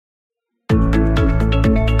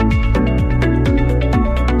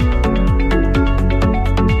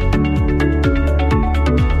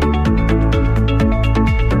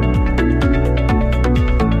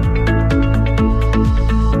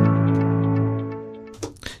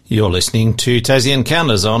You're listening to Tassie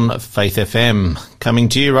Encounters on Faith FM, coming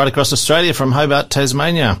to you right across Australia from Hobart,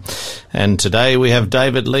 Tasmania. And today we have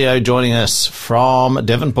David Leo joining us from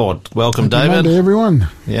Devonport. Welcome, Happy David. Monday, everyone.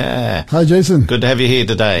 Yeah. Hi, Jason. Good to have you here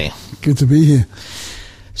today. Good to be here.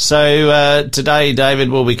 So today, David,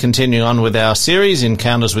 we'll be continuing on with our series,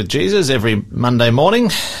 Encounters with Jesus, every Monday morning.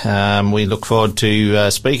 We look forward to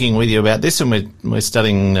speaking with you about this, and we're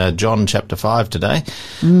studying John chapter 5 today.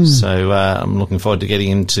 So I'm looking forward to getting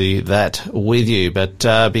into that with you.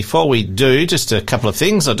 But before we do, just a couple of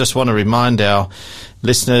things. I just want to remind our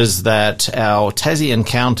listeners that our Tassie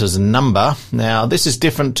Encounters number, now this is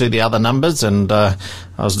different to the other numbers, and I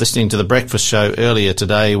was listening to the breakfast show earlier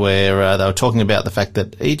today where they were talking about the fact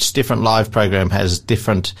that each different live program has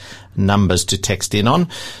different numbers to text in on.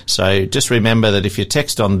 So just remember that if you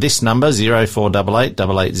text on this number, 0488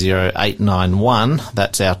 880 891,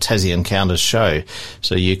 that's our Tassie Encounters show.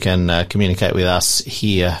 So you can communicate with us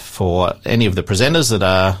here for any of the presenters that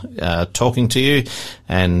are talking to you,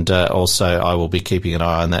 and also I will be keeping an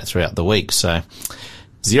eye on that throughout the week. So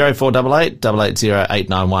 0488 880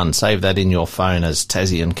 891, save that in your phone as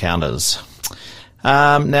Tassie Encounters.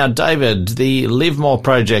 Now, David, the Live More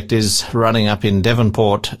project is running up in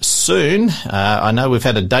Devonport soon. I know we've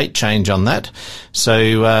had a date change on that.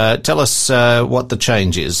 So tell us what the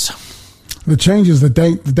change is. The change is the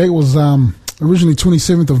date. The date was originally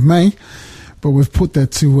 27th of May, but we've put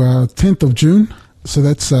that to 10th of June. So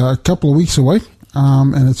that's a couple of weeks away.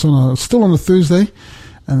 And it's still on a Thursday,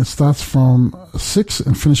 and it starts from 6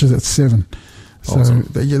 and finishes at 7. Awesome.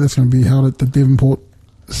 So that's going to be held at the Devonport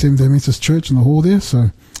Seventh-day Adventist Church in the hall there. So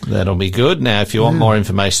that'll be good. Now, if you want more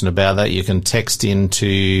information about that, you can text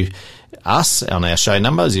into us on our show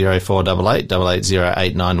number 0488 880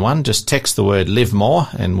 891. Just text the word Live More,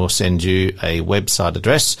 and we'll send you a website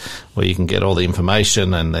address where you can get all the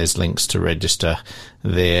information, and there's links to register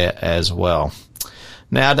there as well.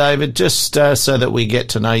 Now, David, just so that we get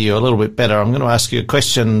to know you a little bit better, I'm going to ask you a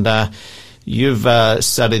question. You've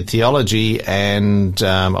studied theology, and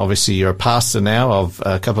obviously you're a pastor now of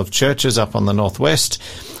a couple of churches up on the northwest.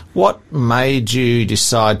 What made you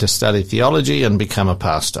decide to study theology and become a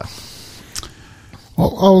pastor?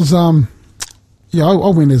 Well, I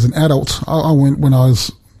went as an adult. I went when I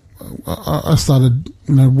started,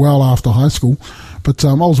 well after high school, but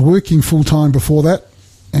I was working full time before that,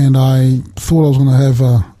 and I thought I was going to have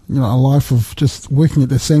a life of just working at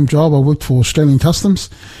the same job. I worked for Australian Customs.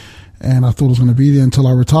 And I thought I was going to be there until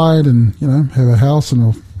I retired and, have a house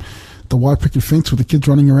and the white picket fence with the kids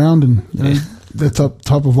running around and, that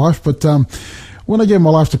type of life. But when I gave my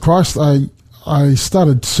life to Christ, I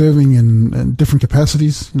started serving in different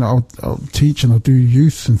capacities. I'll teach and I'll do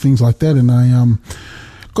youth and things like that. And I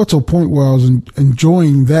got to a point where I was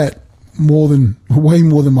enjoying that way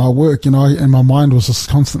more than my work. And my mind was just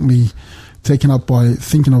constantly taken up by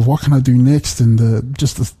thinking of what can I do next, and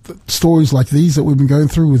just the stories like these that we've been going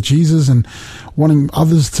through with Jesus, and wanting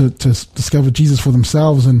others to discover Jesus for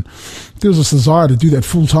themselves. And there was this desire to do that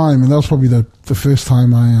full time, and that was probably the first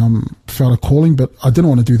time I felt a calling. But I didn't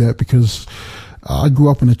want to do that because I grew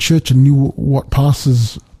up in a church and knew what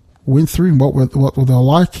pastors went through and what were they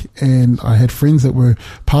like, and I had friends that were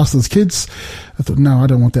pastors' kids. I thought, no, I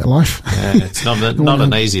don't want that life. Yeah, it's not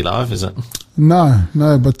an easy life, is it? No,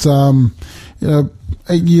 but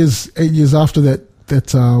 8 years after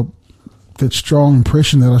that strong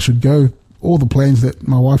impression that I should go, all the plans that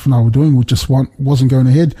my wife and I were doing wasn't going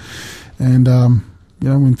ahead. And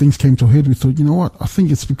when things came to a head, we thought, what? I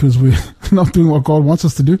think it's because we're not doing what God wants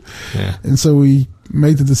us to do. Yeah. And so we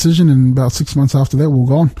made the decision, and about 6 months after that, we were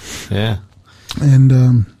gone. Yeah. And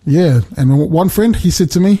and one friend, he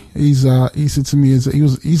said to me, he's a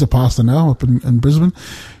pastor now up in Brisbane.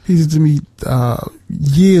 He said to me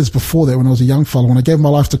years before that, when I was a young fellow, when I gave my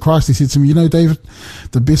life to Christ, he said to me, David,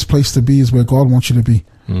 the best place to be is where God wants you to be.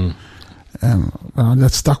 And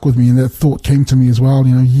that stuck with me, and that thought came to me as well,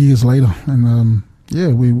 years later. And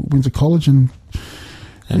we went to college, and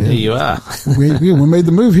here you are. we made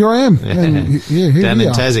the move. Here I am. Yeah. And here down in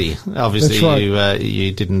are. Tassie. Obviously, right.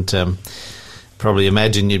 You didn't probably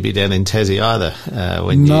imagine you'd be down in Tassie either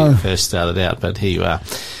when you first started out, but here you are.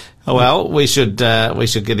 Oh, well, we should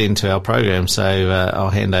get into our program, so I'll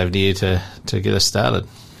hand over to you to get us started.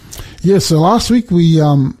 Yeah, so last week we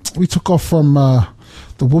took off from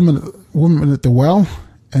the woman at the well,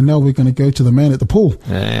 and now we're going to go to the man at the pool.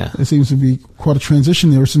 Yeah. There seems to be quite a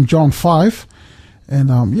transition there. It's in John 5,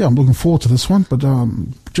 and I'm looking forward to this one. But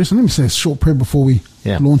Jason, let me say a short prayer before we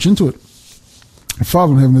launch into it.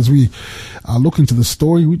 Father in heaven, as we look into the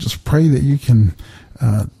story, we just pray that you can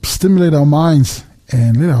stimulate our minds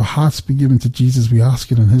and let our hearts be given to Jesus. We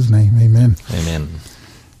ask it in his name. Amen. Amen.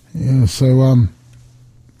 Yeah, so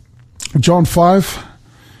John 5,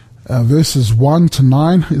 verses 1 to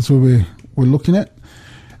 9 is where we're looking at.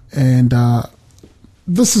 And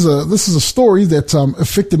this is a story that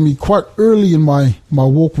affected me quite early in my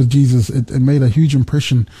walk with Jesus. It made a huge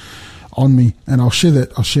impression on me, and I'll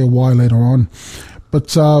share why later on.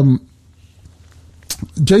 But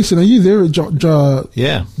Jason, are you there at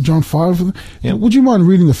John 5? Yeah. Would you mind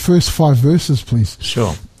reading the first 5 verses, please?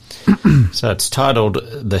 Sure. So it's titled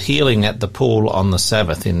 "The Healing at the Pool on the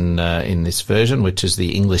Sabbath" in this version, which is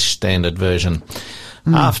the English Standard Version.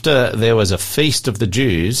 After there was a feast of the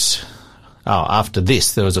Jews. After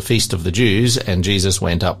this, there was a feast of the Jews, and Jesus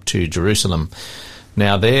went up to Jerusalem.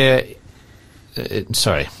 Now there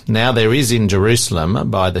is in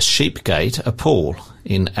Jerusalem by the Sheep Gate a pool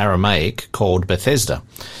in Aramaic called Bethesda,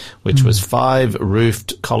 which was 5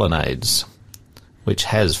 roofed colonnades. Which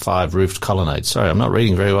has 5 roofed colonnades. Sorry, I'm not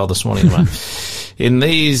reading very well this morning, am I? In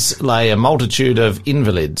these lay a multitude of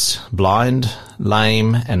invalids, blind,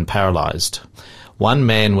 lame, and paralysed. One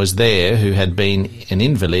man was there who had been an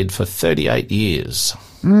invalid for 38 years.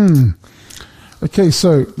 Okay,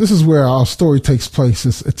 so this is where our story takes place.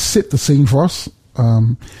 It's set the scene for us,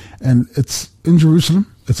 and it's in Jerusalem.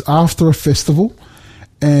 It's after a festival,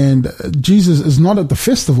 and Jesus is not at the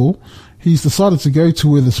festival. He's decided to go to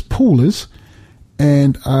where this pool is.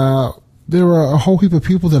 And there are a whole heap of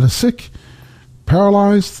people that are sick,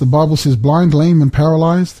 paralyzed. The Bible says blind, lame, and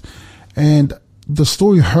paralyzed. And the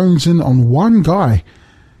story hones in on one guy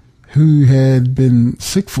who had been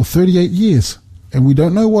sick for 38 years. And we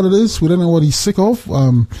don't know what it is. We don't know what he's sick of,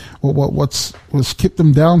 what's kept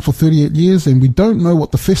him down for 38 years. And we don't know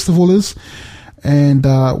what the festival is. And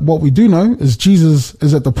what we do know is Jesus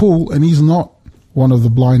is at the pool, and he's not one of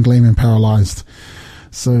the blind, lame, and paralyzed.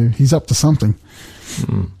 So he's up to something.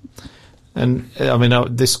 And I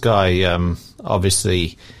mean, this guy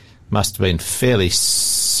obviously must have been fairly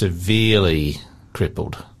severely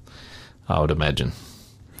crippled, I would imagine.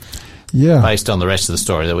 Yeah. Based on the rest of the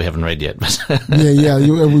story that we haven't read yet. yeah.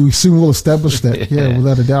 We soon will establish that. Yeah,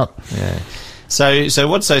 without a doubt. Yeah. So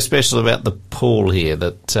what's so special about the pool here,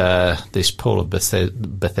 that this pool of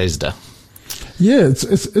Bethesda? Yeah,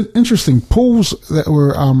 it's interesting. Pools that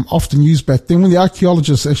were often used back then, when the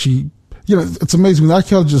archaeologists actually, it's amazing. When the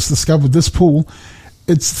archaeologists discovered this pool,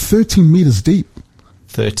 it's 13 meters deep.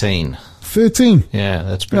 13. Yeah,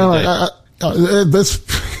 that's pretty deep.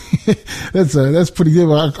 That's pretty good.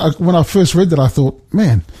 When I first read that, I thought,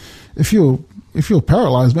 man, if you're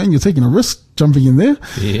paralyzed, man, you're taking a risk jumping in there.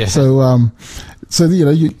 Yeah. So I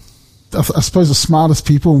suppose the smartest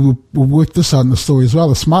people will work this out in the story as well.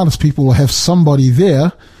 The smartest people will have somebody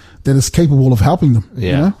there that is capable of helping them. Yeah.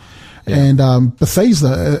 You know? Yeah. And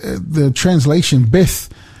Bethesda, the translation Beth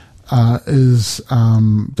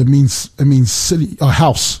means city or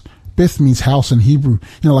house. Beth means house in Hebrew.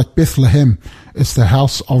 Like Bethlehem, it's the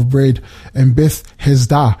house of bread, and Beth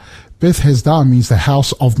Hesdah means the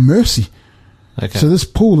house of mercy. Okay. So this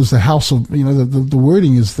pool is the house of, the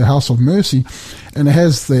wording is the house of mercy, and it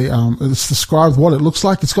has it's described what it looks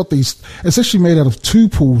like. It's actually made out of 2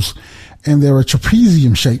 pools, and they're a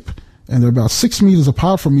trapezium shape, and they're about 6 meters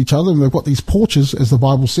apart from each other, and they've got these porches, as the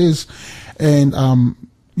Bible says, and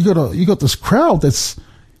you got this crowd that's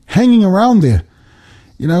hanging around there,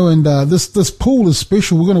 and this pool is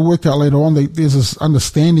special. We're going to work out later on. There's this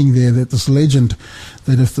understanding there, that this legend,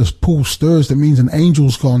 that if this pool stirs, that means an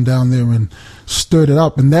angel's gone down there and stirred it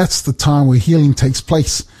up, and that's the time where healing takes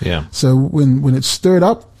place. Yeah. So when it's stirred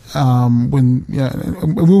up, when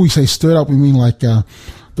we say stirred up, we mean like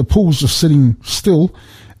the pool's just sitting still,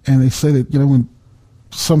 and they say that when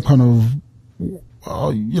some kind of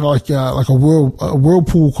like a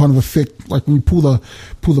whirlpool kind of effect, like when you pull the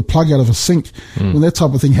plug out of a sink, when that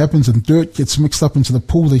type of thing happens and dirt gets mixed up into the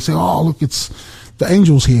pool, they say, "Oh, look, it's the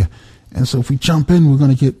angel's here." And so if we jump in, we're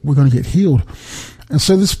going to get healed. And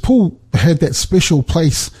so this pool had that special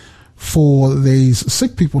place for these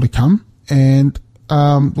sick people to come, and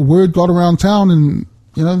the word got around town, and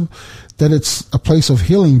that it's a place of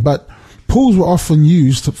healing. But pools were often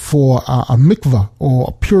used for a mikvah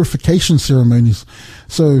or purification ceremonies.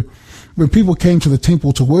 So when people came to the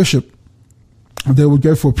temple to worship, they would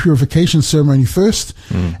go for a purification ceremony first,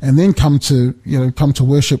 and then come to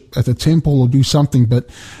worship at the temple or do something. But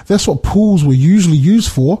that's what pools were usually used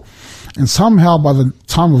for. And somehow by the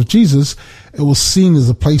time of Jesus, it was seen as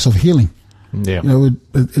a place of healing. Yeah.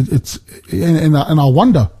 It's and I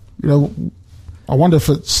wonder if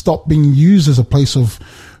it stopped being used as a place of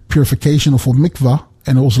purification or for mikvah,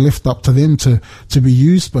 and it was left up to them to be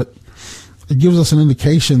used. But it gives us an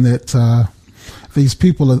indication that these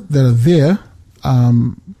people that are there,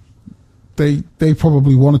 they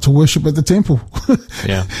probably wanted to worship at the temple,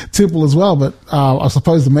 temple as well. But I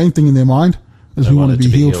suppose the main thing in their mind is we want to be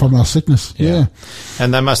healed from our sickness. Yeah.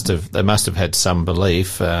 And they must have had some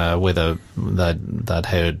belief, whether they'd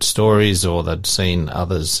heard stories or they'd seen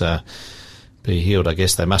others be healed. I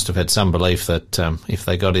guess they must have had some belief that if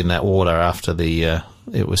they got in that water after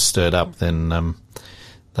it was stirred up, then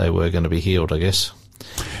they were going to be healed, I guess.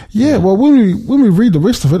 Yeah, well, when we read the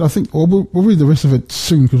rest of it, I think we'll read the rest of it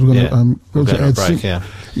soon because we're going to go to add break. Soon.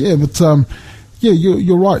 Yeah, but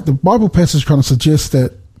you're right. The Bible passage kind of suggests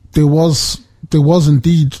that there was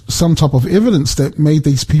indeed some type of evidence that made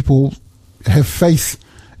these people have faith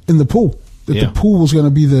in the pool. That the pool was going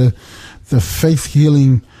to be the faith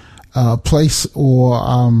healing place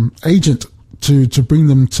or agent to bring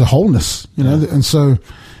them to wholeness. You know, and so.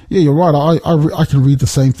 Yeah, you're right. I can read the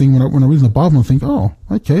same thing when I read in the Bible and think, oh,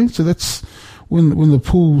 okay, so that's when the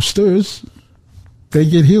pool stirs, they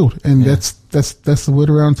get healed, and that's the word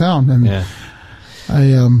around town. And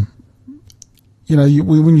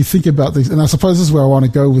when you think about these, and I suppose this is where I want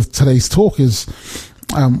to go with today's talk is,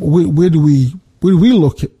 where do we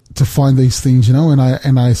look to find these things? You know,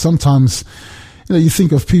 and I sometimes, you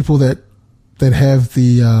think of people that have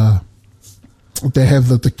the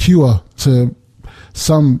cure to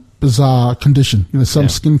some bizarre condition, some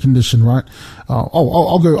skin condition, right?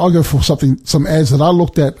 I'll go for some ads that I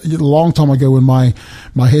looked at a long time ago when my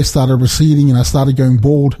hair started receding and I started going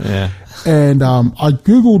bald. Yeah. And I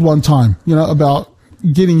Googled one time, about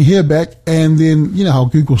getting hair back, and then how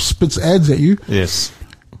Google spits ads at you. Yes.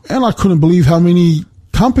 And I couldn't believe how many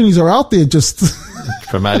companies are out there just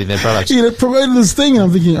promoting their products. Promoting this thing, and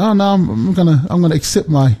I'm thinking, oh no, I'm gonna accept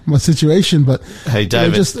my situation. But hey,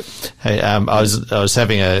 David, I was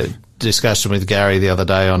having a discussion with Gary the other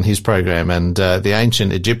day on his program, and the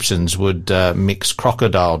ancient Egyptians would mix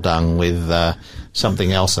crocodile dung with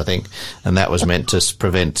something else, I think, and that was meant to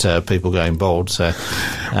prevent people going bald. So,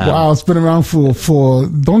 wow, it's been around for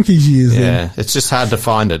donkey's years. Yeah, it's just hard to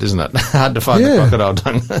find it, isn't it? Hard to find the crocodile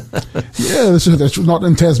dung. Yeah, that's not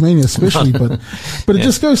in Tasmania, especially, but it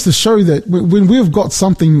just goes to show that when we've got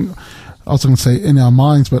something, I was going to say in our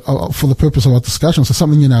minds, but for the purpose of our discussion, so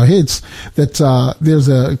something in our heads that there's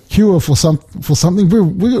a cure for something, we're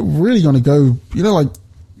really going to go, like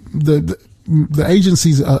the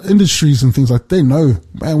agencies, industries and things like, they know,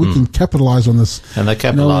 man, we can capitalize on this. And they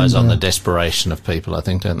capitalize on the desperation of people, I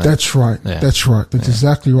think, don't they? That's right. Yeah. That's right. That's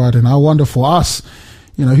exactly right. And I wonder for us,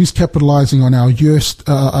 who's capitalizing on our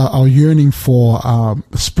yearning for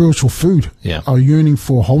spiritual food, our yearning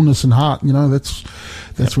for wholeness and heart. That's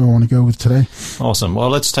where I want to go with today. Awesome. Well,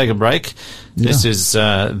 let's take a break. This is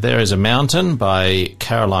There Is a Mountain by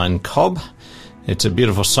Caroline Cobb. It's a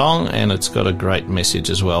beautiful song, and it's got a great message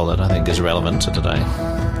as well that I think is relevant to today.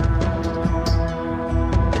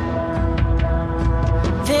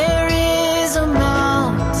 There is a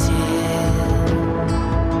mountain,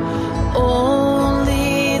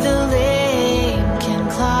 only the lame can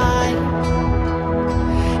climb.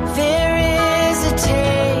 There is a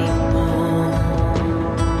table,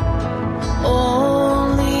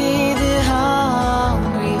 only the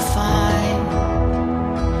hungry find.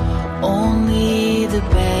 Only the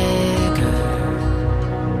beggar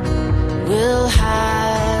will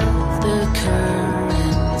have the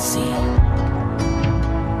currency.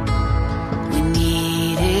 When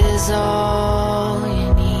need is all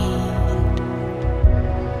you need,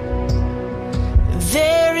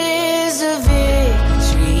 there is a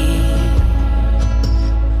victory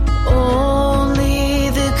only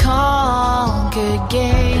the conquered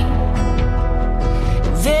gain.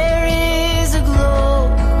 There is a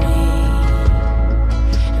glory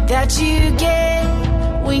that you get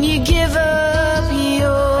when you give up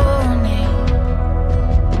your name.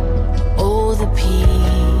 Oh, the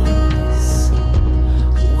peace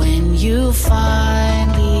when you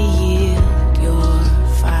finally yield your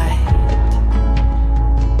fight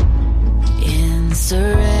in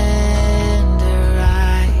surrender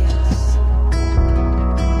eyes.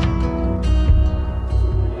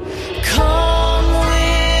 Come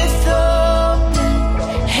with open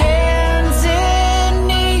hands in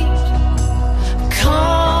need.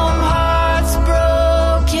 Come hearts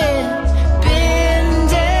broken,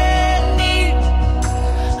 bended knee.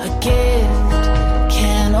 A gift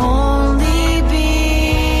can only be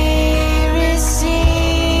received.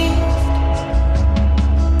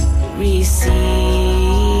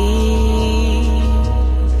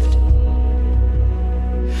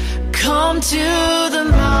 Come to the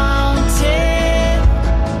mountain.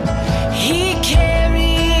 He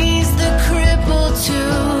carries the crippled to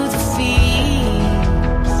the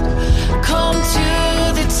feast. Come to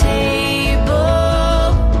the table.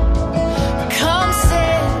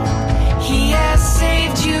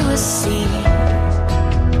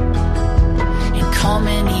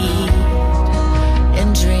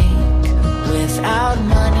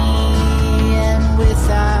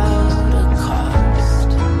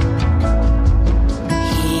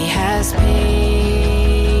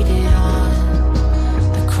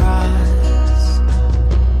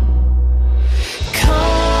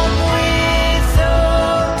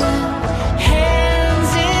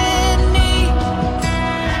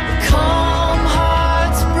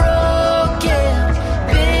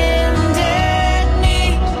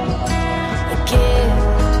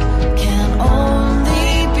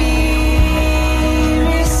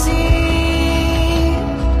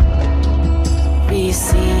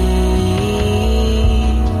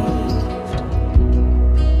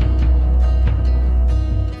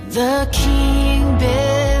 The King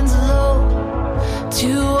bends low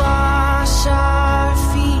to wash our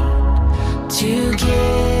feet, to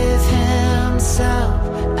give himself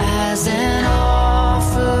as an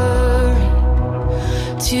offering,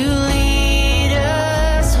 to lead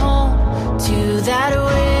us home to that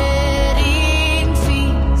wedding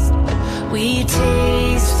feast. We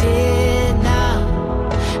taste it now,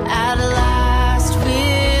 at last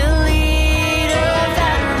we'll eat of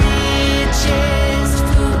that richest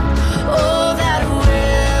food, oh, that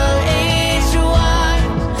well-aged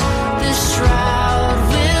wine. The shroud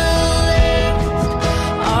will lift,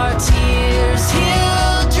 our tears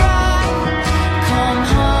he'll dry. Come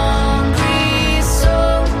hungry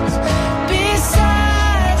souls, be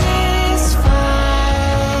satisfied,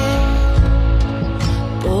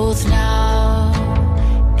 both now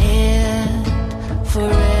and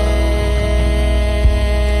forever.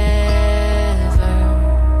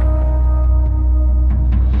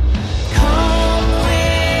 Come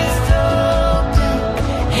with open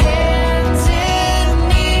hands and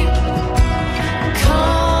knees.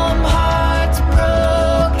 Come hearts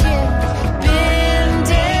broken,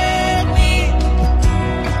 bended knee.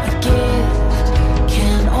 A gift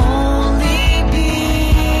can only be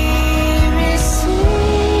received.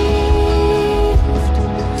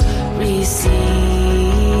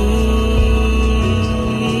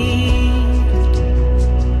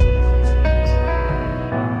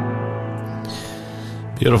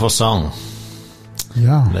 Beautiful song.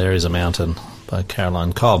 Yeah. There is a Mountain by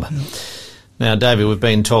Caroline Cobb. Now, David, we've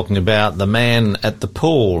been talking about the man at the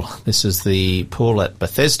pool. This is the pool at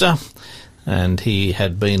Bethesda, and he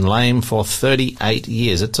had been lame for 38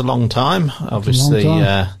 years. It's a long time. Obviously,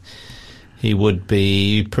 time. he would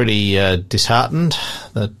be pretty disheartened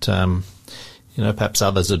that, perhaps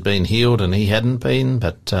others had been healed and he hadn't been.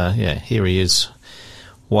 But, here he is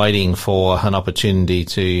waiting for an opportunity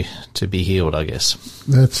to be healed, I guess.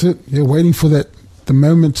 That's it. You're waiting for the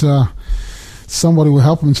moment somebody will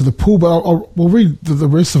help him into the pool. But we'll read the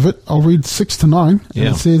rest of it. I'll read 6 to 9. Yeah.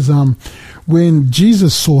 And it says, when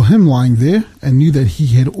Jesus saw him lying there and knew that he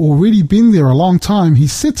had already been there a long time, he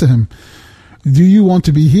said to him, "Do you want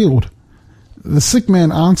to be healed?" The sick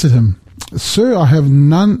man answered him, "Sir, I have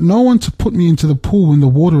no one to put me into the pool when the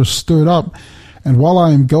water is stirred up, and while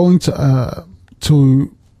I am going,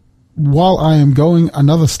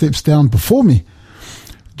 another steps down before me."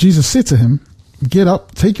 Jesus said to him, "Get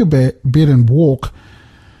up, take your bed and walk."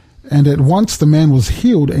 And at once the man was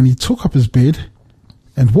healed, and he took up his bed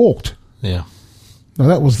and walked. Yeah. Now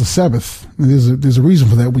that was the Sabbath. There's a reason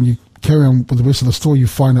for that. When you carry on with the rest of the story, you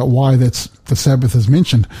find out why that's the Sabbath is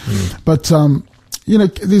mentioned. But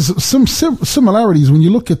there's some similarities when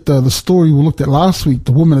you look at the story we looked at last week,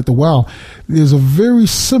 the woman at the well. There's a very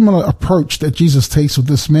similar approach that Jesus takes with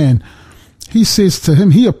this man. He says to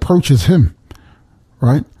him, he approaches him,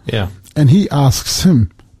 right? Yeah. And he asks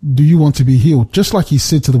him, "Do you want to be healed?" Just like he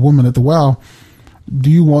said to the woman at the well, "Do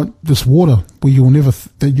you want this water where you will never,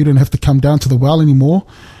 that you don't have to come down to the well anymore,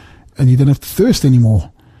 and you don't have to thirst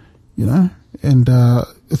anymore?" And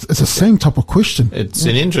it's the same type of question. It's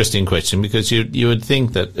an interesting question, because you would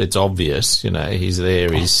think that it's obvious. He's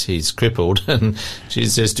there, he's crippled, and she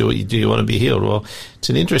says, "Do you want to be healed?" Well, it's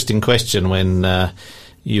an interesting question when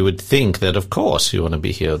you would think that, of course, you want to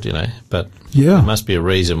be healed, but Yeah. there must be a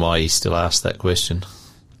reason why he still asked that question.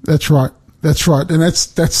 That's right. And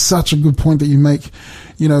that's such a good point that you make.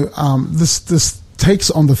 This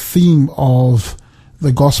takes on the theme of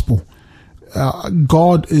the gospel.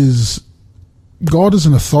 God is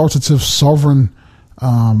an authoritative, sovereign,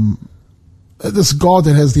 this God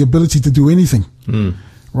that has the ability to do anything,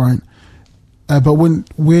 right? But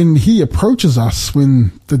when he approaches us,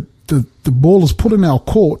 when the ball is put in our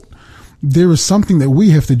court, there is something that we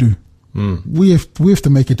have to do. We have to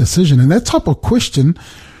make a decision, and that type of question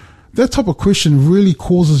really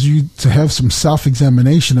causes you to have some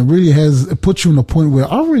self-examination. It puts you in a point where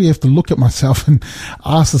I really have to look at myself and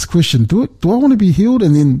ask this question: Do I want to be healed?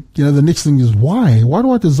 And then the next thing is, why? Why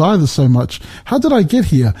do I desire this so much? How did I get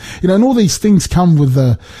here? And all these things come with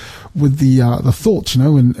the thoughts,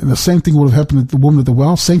 and the same thing would have happened to the woman at the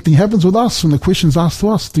well. Same thing happens with us when the question's asked to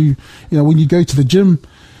us. When you go to the gym,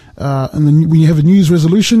 and then when you have a New Year's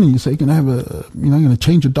resolution and you say you're going to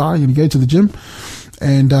change your diet, and you go to the gym,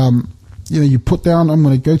 and you put down, I'm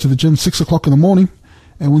going to go to the gym 6 o'clock in the morning,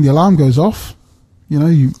 and when the alarm goes off,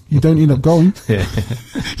 you don't end up going. Yeah.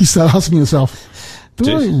 You start asking yourself,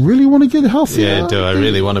 do I really want to get healthy? Yeah, do I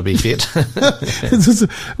really want to be fit?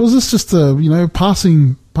 Was this just a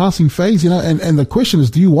passing phase? And the question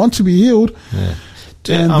is, do you want to be healed? Yeah.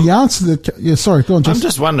 And the answer that, sorry, go on, I'm Justin.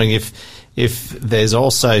 just wondering if there's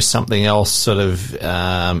also something else sort of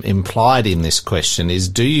implied in this question is,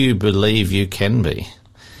 do you believe you can be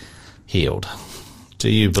healed? Do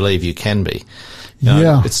you believe you can be? You know,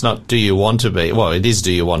 Yeah. It's not do you want to be. Well, it is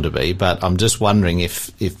do you want to be, but I'm just wondering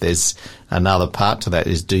if there's another part to that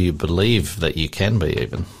is do you believe that you can be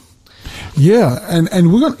even? Yeah,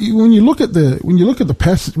 and we're going when you look at the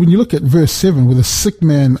passage, when you look at verse 7 where the sick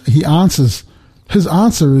man, his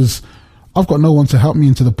answer is, I've got no one to help me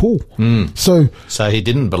into the pool. So he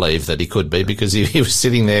didn't believe that he could be because he was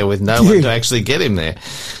sitting there with no one to actually get him there.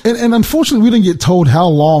 And unfortunately, we didn't get told how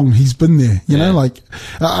long he's been there. You know, like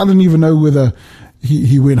I don't even know whether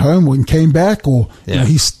he went home and came back, or you know,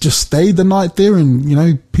 he's just stayed the night there, and you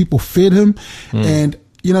know, people fed him. And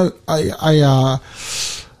you know, I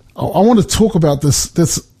want to talk about this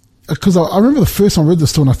because I remember the first time I read the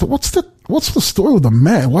story and I thought, what's the story with the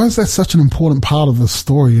mat? Why is that such an important part of the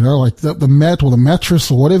story? You know, like the mat or the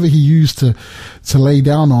mattress or whatever he used to lay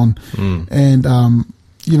down on. And,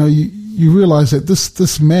 you know, you realize that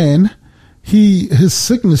this man, his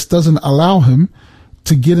sickness doesn't allow him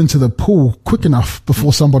to get into the pool quick enough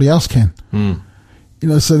before somebody else can. You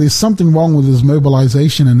know, so there's something wrong with his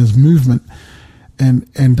mobilization and his movement. And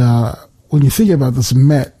when you think about this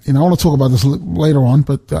mat, you know, I want to talk about this later on,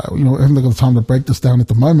 but, you know, I haven't got the time to break this down at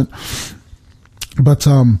the moment. But,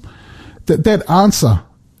 that answer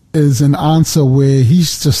is an answer where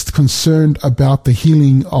he's just concerned about the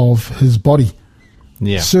healing of his body.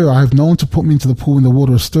 Yeah. Sir, I have no one to put me into the pool when the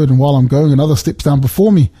water is stirred, and while I'm going, another steps down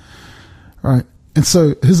before me. Right. And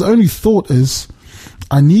so his only thought is,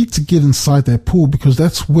 I need to get inside that pool because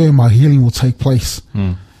that's where my healing will take place.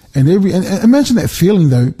 And imagine that feeling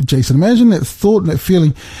though, Jason. Imagine that thought and that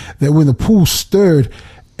feeling that when the pool stirred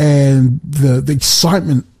and the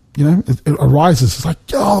excitement, you know, it arises. It's like,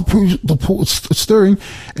 oh, the pool is stirring.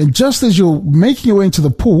 And just as you're making your way into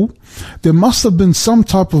the pool, there must have been some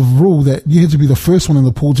type of rule that you had to be the first one in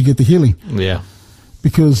the pool to get the healing. Yeah.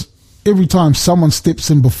 Because every time someone steps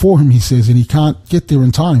in before him, he says, and he can't get there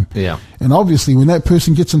in time. Yeah. And obviously when that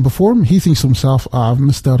person gets in before him, he thinks to himself, I've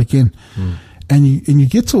missed out again. And you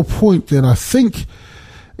get to a point that I think,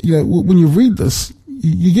 you know, when you read this,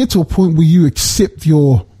 you get to a point where you accept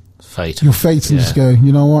your Fate. and just go,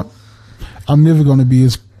 you know what? I'm never going to be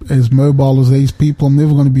as mobile as these people. I'm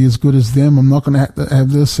never going to be as good as them. I'm not going to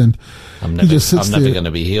have this. And I'm he just sits never there. going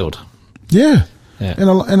to be healed. Yeah. Yeah.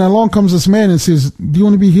 And along comes this man and says, do you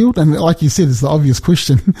want to be healed? And like you said, it's the obvious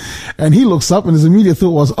question. And he looks up and his immediate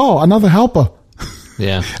thought was, oh, another helper.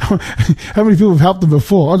 Yeah. How many people have helped him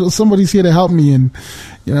before? Oh, somebody's here to help me. And,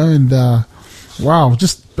 you know, and, wow,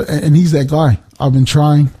 and he's that guy. I've been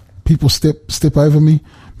trying. People step over me.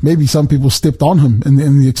 Maybe some people stepped on him in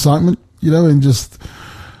the excitement, you know, and just,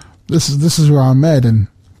 this is where I'm at. And,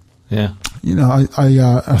 Yeah. you know,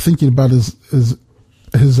 I thinking about his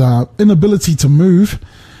inability to move.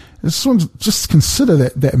 I just want to just consider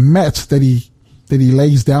that mat that he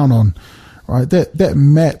lays down on. Right, that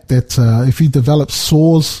mat that if he develops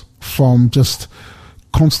sores from just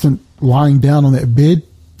constant lying down on that bed,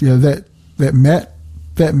 you know, that mat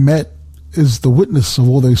is the witness of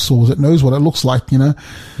all those sores. It knows what it looks like, you know,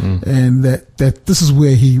 and that this is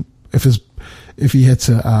where if he had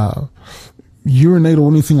to urinate or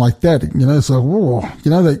anything like that, you know, so whoa,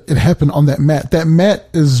 you know, that it happened on that mat. That mat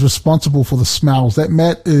is responsible for the smells. That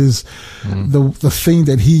mat is the thing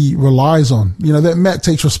that he relies on. You know, that mat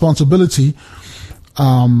takes responsibility,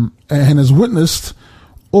 and has witnessed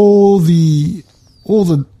all the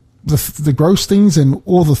gross things and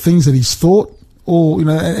all the things that he's thought, or, you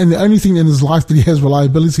know, and the only thing in his life that he has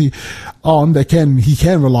reliability on he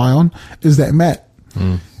can rely on is that mat.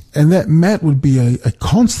 And that mat would be a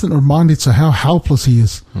constant reminder to how helpless he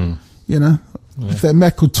is. You know, if that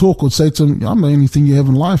mat could talk, would say to him, I'm the only thing you have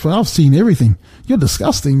in life, and I've seen everything. You're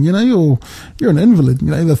disgusting. You know, you're an invalid. You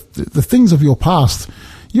know, the things of your past,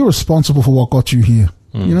 you're responsible for what got you here.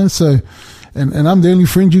 You know, so, and I'm the only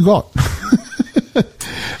friend you got.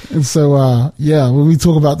 And so, yeah, when we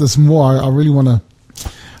talk about this more, I really want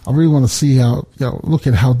to see how, you know, look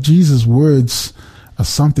at how Jesus' words are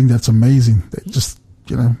something that's amazing. That just,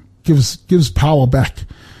 you know, gives power back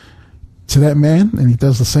to that man, and he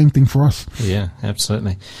does the same thing for us. Yeah,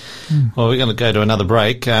 absolutely. Well, we're going to go to another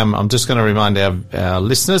break. I'm just going to remind our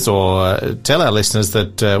listeners, or tell our listeners,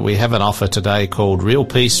 that we have an offer today called Real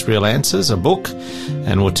Peace, Real Answers, a book,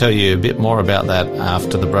 and we'll tell you a bit more about that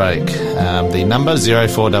after the break. The number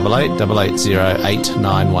 0488 880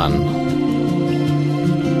 891.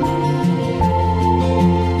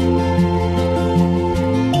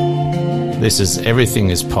 This is Everything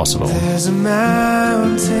is Possible. There's a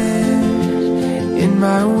mountain in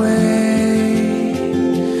my way,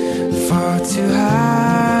 far too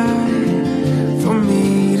high for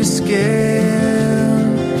me to scale.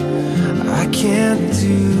 I can't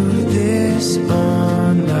do this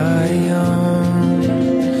on my own.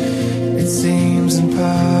 It seems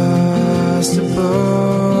impossible,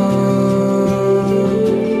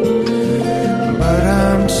 but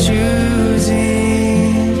I'm choosing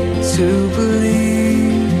to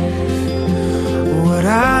believe what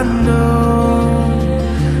I know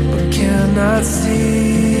but cannot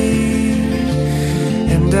see,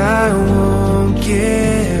 and I won't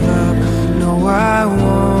give up. No, I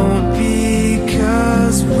won't,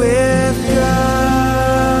 because with God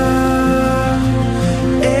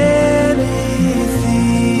anything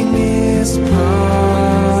is possible.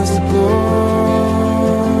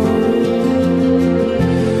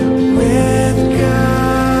 With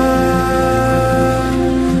God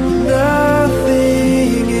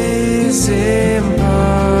nothing is impossible.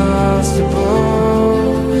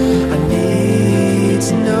 I need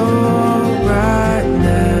to know right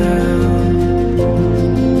now,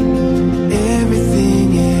 everything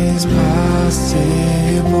is possible.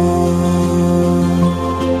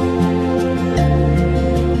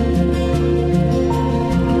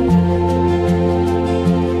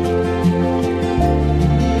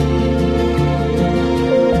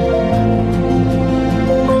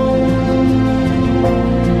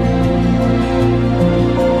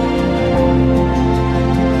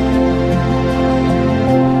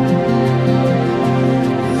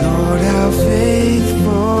 Lord, how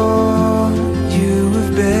faithful you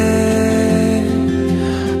have been.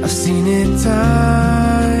 I've seen it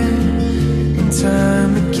time and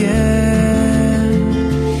time again.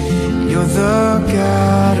 You're the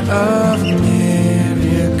God of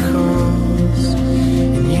miracles,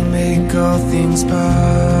 and you make all things possible.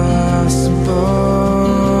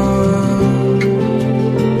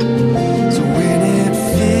 So when it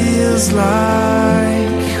feels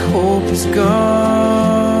like hope is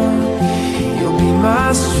gone, you'll be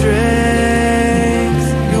my strength,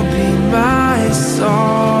 you'll be my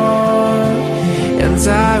song, and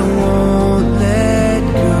I won't let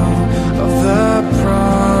go of the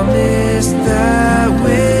promise that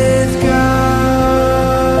with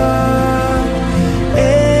God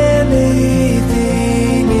anything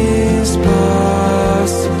is possible.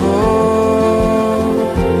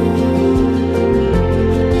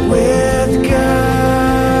 With God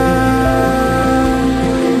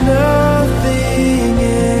nothing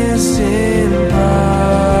is impossible.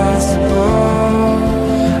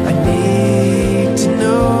 I need to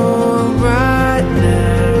know right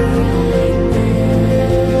now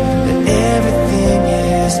that everything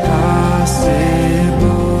is possible.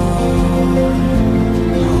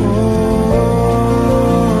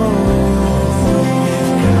 If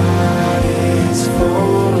God is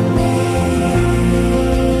for me,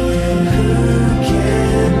 who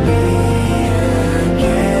can be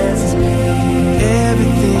against me?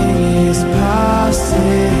 Everything is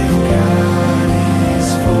possible. God is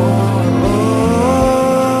for me.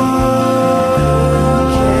 Who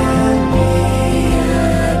can be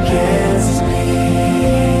against me?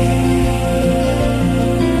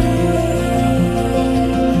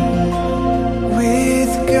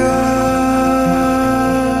 With God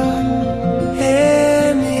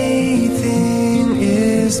anything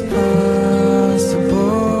is possible.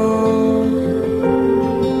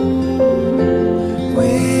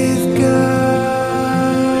 With God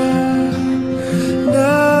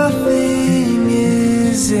nothing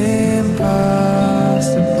is impossible.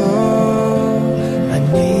 I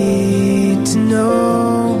need to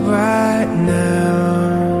know right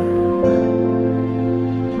now,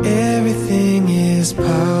 everything is possible.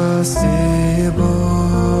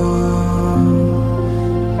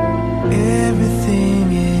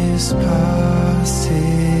 Everything is possible.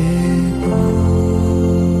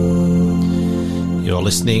 You're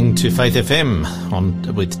listening to Faith FM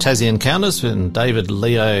with Tassie Encounters and David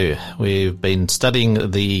Leo. We've been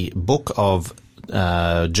studying the book of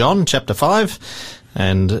John, chapter 5,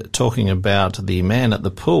 and talking about the man at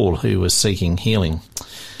the pool who was seeking healing.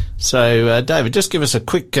 So, David, just give us a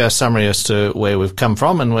quick summary as to where we've come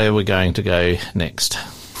from and where we're going to go next.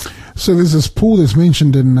 So there's this pool that's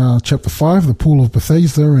mentioned in chapter 5, the pool of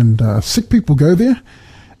Bethesda, and sick people go there.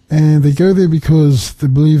 And they go there because they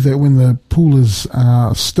believe that when the pool is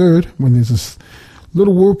stirred, when there's this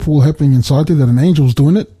little whirlpool happening inside there, that an angel's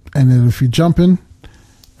doing it, and that if you jump in,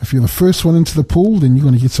 if you're the first one into the pool, then you're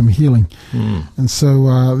going to get some healing. And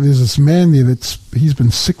so there's this man there he's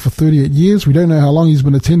been sick for 38 years. We don't know how long he's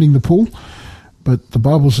been attending the pool, but the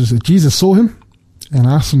Bible says that Jesus saw him and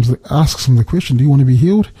asks him the question, do you want to be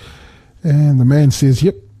healed? And the man says,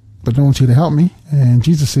 yep, but no one's here to help me. And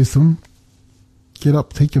Jesus says to him, get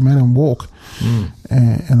up, take your mat and walk.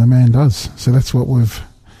 And the man does. So that's what we've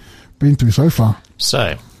been through so far.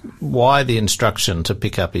 So, why the instruction to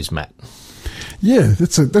pick up his mat? Yeah,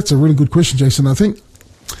 that's a really good question, Jason. I think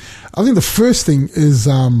the first thing is,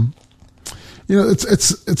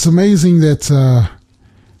 it's amazing that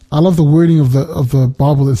I love the wording of the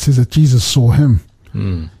Bible that says that Jesus saw him.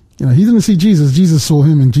 You know, he didn't see Jesus. Jesus saw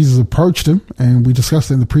him, and Jesus approached him. And we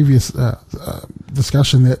discussed in the previous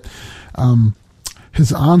discussion that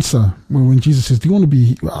his answer, when Jesus says,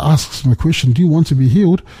 asks him a question, do you want to be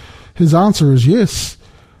healed? His answer is yes,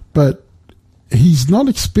 but he's not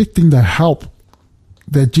expecting the help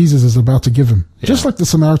that Jesus is about to give him. Yeah. Just like the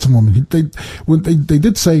Samaritan woman. They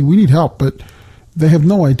did say, we need help, but they have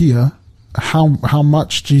no idea how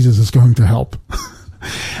much Jesus is going to help.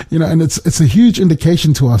 You know, and it's a huge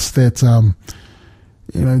indication to us that,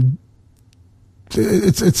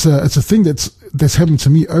 it's a thing that's happened to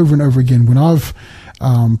me over and over again. When I've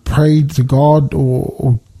prayed to God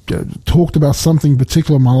or talked about something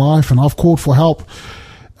particular in my life, and I've called for help,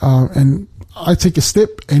 and I take a step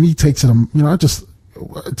and he takes it, I just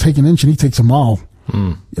take an inch and he takes a mile.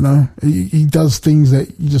 You know, he does things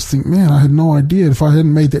that you just think, man, I had no idea if I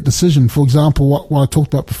hadn't made that decision. For example, what I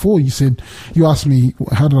talked about before, you asked me,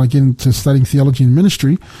 how did I get into studying theology and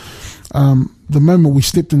ministry? The moment we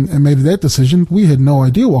stepped in and made that decision, we had no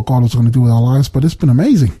idea what God was going to do with our lives, but it's been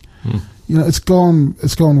amazing. You know, it's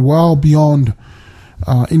gone well beyond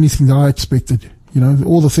anything that I expected. You know,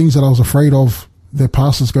 all the things that I was afraid of that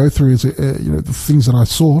pastors go through is, the things that I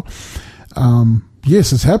saw.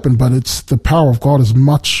 Yes, it's happened, but the power of God is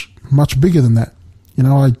much, much bigger than that. You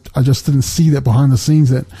know, I just didn't see that behind the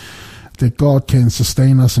scenes that God can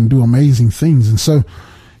sustain us and do amazing things. And so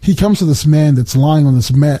he comes to this man that's lying on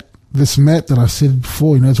this mat that I said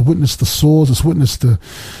before, it's witnessed the sores, it's witnessed the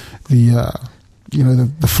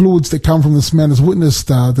fluids that come from this man, it's witnessed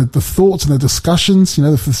the thoughts and the discussions. You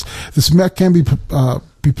know, this mat can be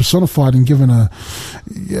personified and given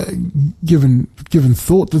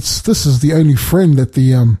thought. This is the only friend that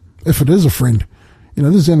if it is a friend,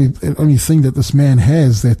 this is the only thing that this man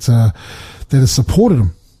has that has supported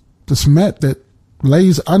him. This mat that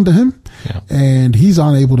lays under him, and he's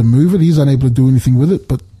unable to move it. He's unable to do anything with it,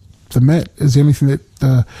 but the mat is the only thing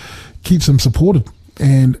that keeps him supported.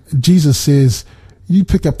 And Jesus says, you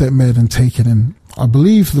pick up that mat and take it. And I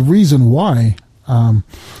believe the reason why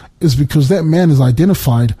is because that man is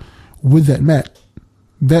identified with that mat.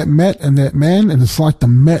 That mat and that man, and it's like the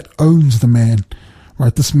mat owns the man,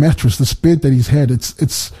 right? This mattress, this bed that he's had,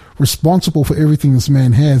 it's responsible for everything this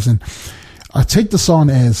man has. And I take this on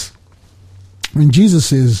as when Jesus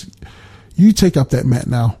says, you take up that mat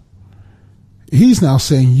now, he's now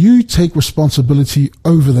saying you take responsibility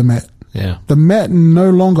over the mat. Yeah. The mat no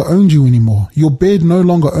longer owns you anymore. Your bed no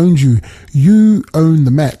longer owns you. You own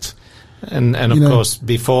the mat. And of course,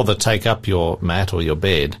 before the take up your mat or your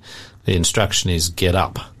bed, the instruction is get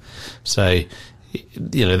up. So,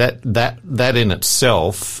 that in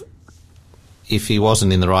itself, if he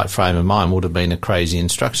wasn't in the right frame of mind, would have been a crazy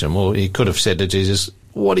instruction. Well, he could have said to Jesus,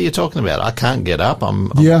 what are you talking about? I can't get up. I'm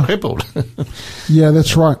crippled. Yeah,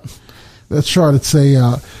 that's right. That's right. It's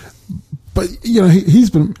but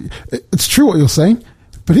it's true what you're saying,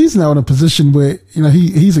 but he's now in a position where,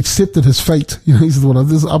 he's accepted his fate. He's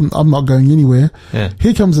I'm not going anywhere. Yeah.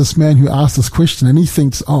 Here comes this man who asked this question and he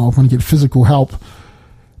thinks, I'm going to get physical help.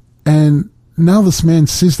 And now this man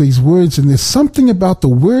says these words, and there's something about the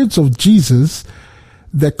words of Jesus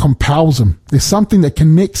that compels him. There's something that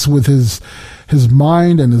connects with his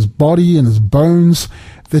mind and his body and his bones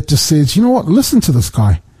that just says, you know what, listen to this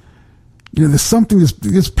guy.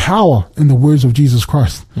 There's power in the words of Jesus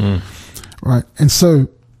Christ. Right. And so,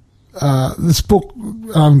 this book,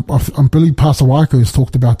 I believe Pastor Waiko has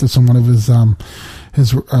talked about this on one of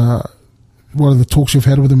one of the talks you've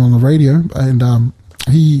had with him on the radio. And,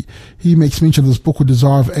 he makes mention of this book, A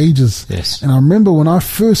Desire of Ages. Yes. And I remember when I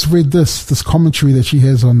first read this commentary that she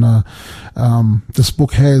has on, this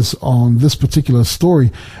book has on this particular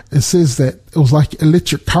story, it says that it was like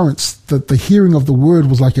electric currents, that the hearing of the word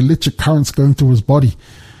was like electric currents going through his body.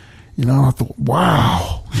 I thought,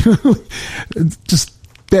 wow, just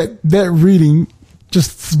that reading,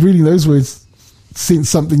 just reading those words sent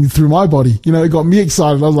something through my body. It got me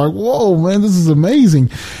excited. I was like, whoa, man, this is amazing.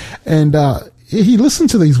 And, he listened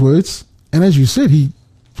to these words, and as you said, he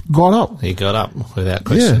got up. He got up without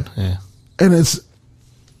question. Yeah. And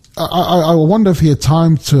I wonder if he had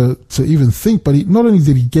time to even think, but not only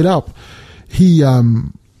did he get up, he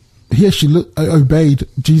actually obeyed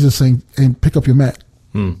Jesus saying, and pick up your mat.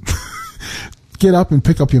 get up and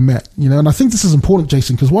pick up your mat, and I think this is important,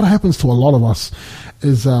 Jason, because what happens to a lot of us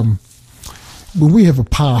is when we have a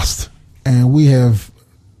past and we have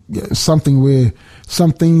something where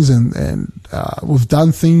some things and we've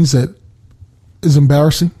done things that is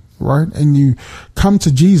embarrassing, right? And you come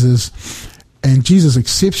to Jesus and Jesus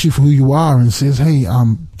accepts you for who you are and says, hey,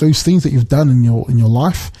 those things that you've done in your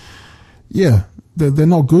life, yeah, they're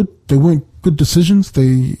not good. They weren't good decisions.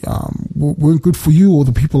 They weren't good for you or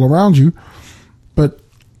the people around you, but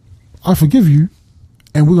I forgive you,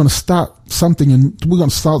 and we're going to start something, and we're going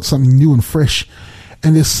to start something new and fresh.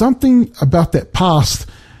 And there's something about that past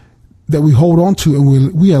that we hold on to,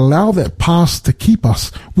 and we allow that past to keep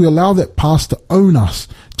us. We allow that past to own us,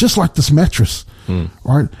 just like this mattress,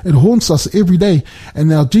 right? It haunts us every day. And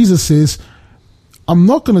now Jesus says, I'm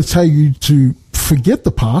not going to tell you to forget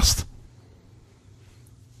the past,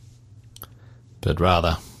 but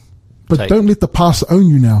rather, don't let the past own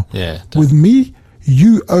you now. Yeah. With me,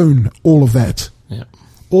 you own all of that. Yeah.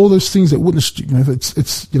 All those things that witnessed,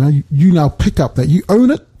 it's you now pick up that. You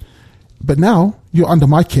own it, but now you're under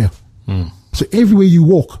my care. So everywhere you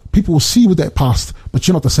walk, people will see with that past, but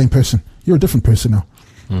you're not the same person. You're a different person now.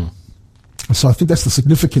 So I think that's the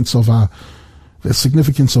significance of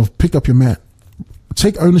pick up your mat.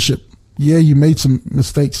 Take ownership. Yeah, you made some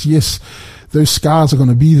mistakes. Yes, those scars are going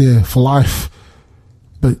to be there for life,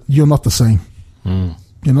 but you're not the same.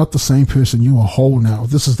 You're not the same person. You are whole now.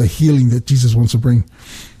 This is the healing that Jesus wants to bring.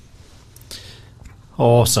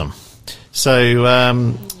 Awesome. So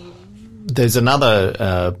there's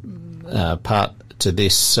another part to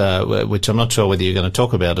this, which I'm not sure whether you're going to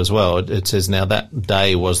talk about as well. It says, now that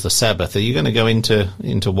day was the Sabbath. Are you going to go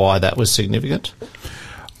into why that was significant?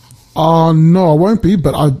 No, I won't be,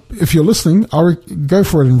 but if you're listening, I'll go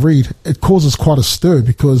for it and read. It causes quite a stir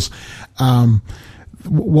because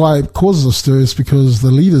why it causes a stir is because the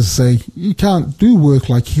leaders say you can't do work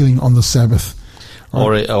like healing on the Sabbath.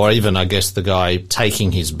 Right? Or even, I guess, the guy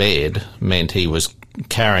taking his bed meant he was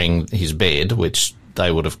carrying his bed, which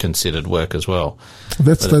they would have considered work as well.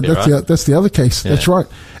 That's the other case. Yeah. That's right.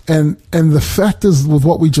 And the fact is, with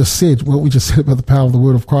what we just said about the power of the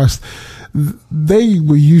word of Christ, they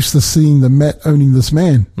were used to seeing the mat owning this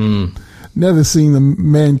man. Now they're seeing the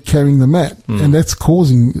man carrying the mat, and that's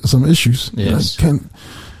causing some issues. Yes.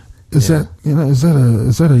 Is that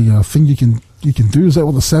a thing you can do? Is that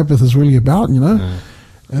what the Sabbath is really about? And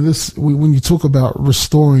this, when you talk about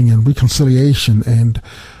restoring and reconciliation and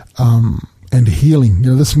healing,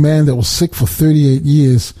 this man that was sick for 38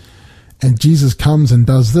 years, and Jesus comes and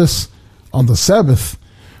does this on the Sabbath.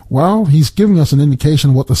 Well, he's giving us an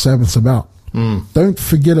indication of what the Sabbath's about. Don't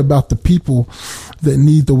forget about the people that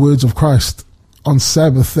need the words of Christ on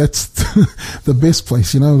Sabbath. That's the best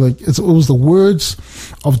place, it was the words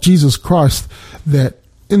of Jesus Christ that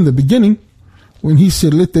in the beginning, when he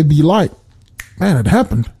said, let there be light, man, it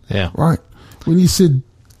happened. Yeah. Right. When he said,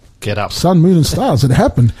 get up, sun, moon, and stars, it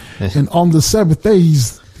happened. And on the Sabbath day,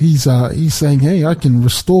 he's saying, hey, I can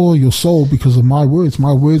restore your soul because of my words.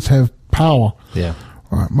 My words have power. Yeah.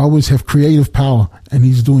 Right. My words have creative power, and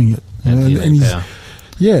he's doing it. And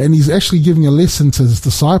he's actually giving a lesson to his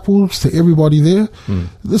disciples, to everybody there.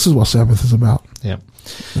 This is what Sabbath is about. Yeah.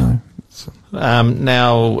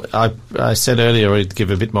 Now, I said earlier we'd give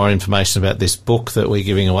a bit more information about this book that we're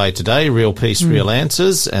giving away today, Real Peace, Real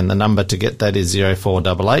Answers, and the number to get that is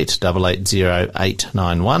 0488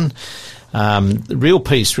 880891. Real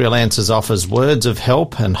Peace, Real Answers offers words of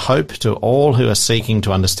help and hope to all who are seeking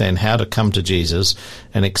to understand how to come to Jesus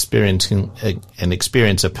and experience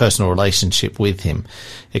a personal relationship with him.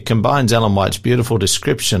 It combines Ellen White's beautiful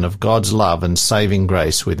description of God's love and saving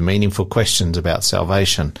grace with meaningful questions about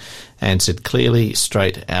salvation, answered clearly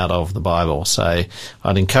straight out of the Bible. So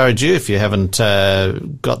I'd encourage you, if you haven't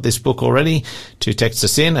got this book already, to text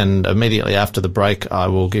us in, and immediately after the break I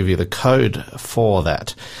will give you the code for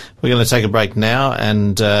that. We're going to take a break now,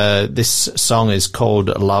 and this song is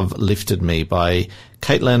called Love Lifted Me by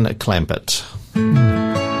Caitlin Clampett.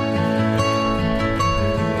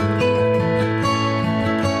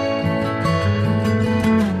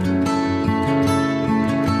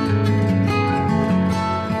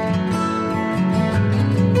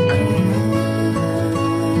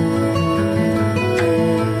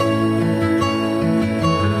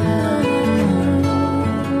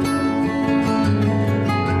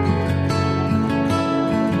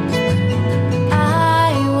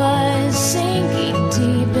 I was sinking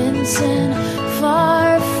deep in sin,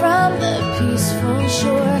 far from the peaceful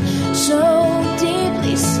shore, so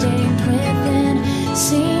deeply stained within,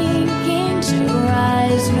 sinking to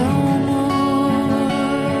rise no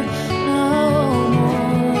more, no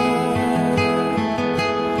more.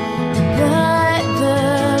 But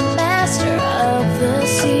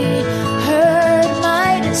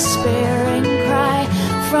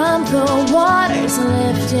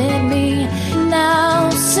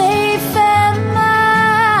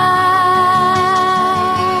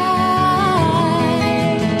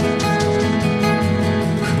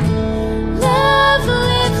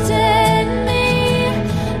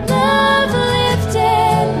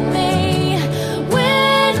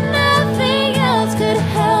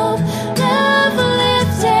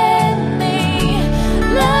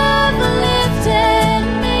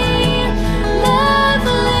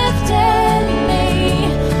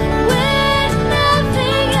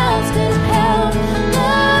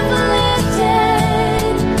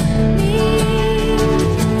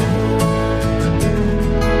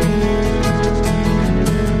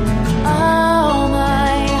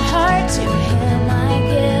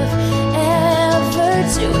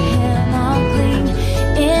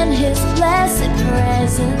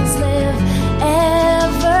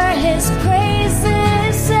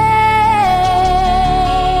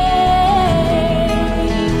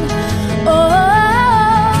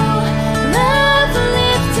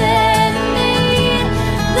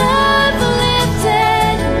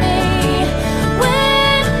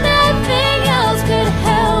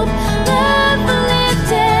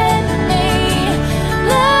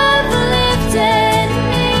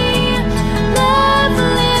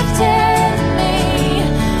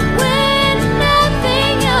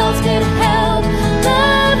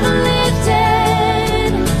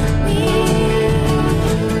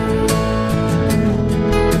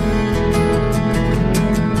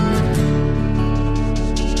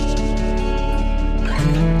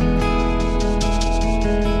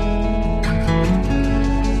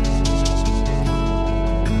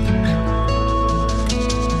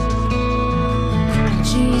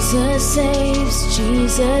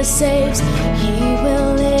Jesus saves. He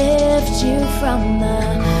will lift you from the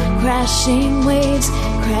crashing waves,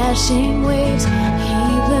 crashing waves. He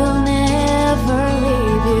will never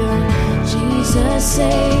leave you. Jesus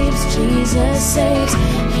saves, Jesus saves.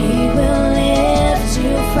 He will lift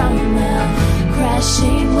you from the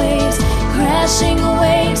crashing waves, crashing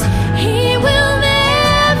waves. He will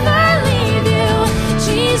never leave you.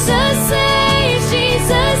 Jesus saves,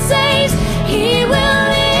 Jesus saves. He will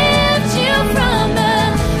lift you from the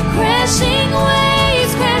crashing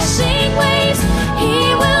waves, crashing waves.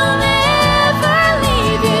 He will never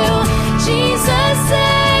leave you. Jesus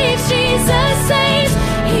saves, Jesus saves.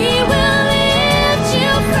 He will lift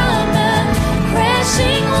you from the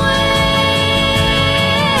crashing waves.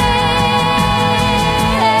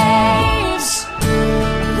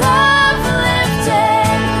 Love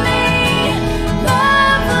lifted me,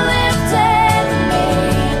 love lifted me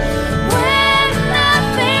when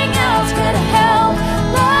nothing else could help.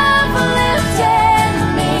 Love lifted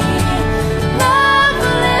me, love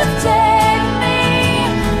lifted me,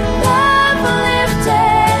 love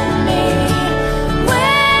lifted me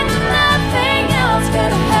when nothing else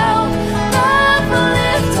could help. Love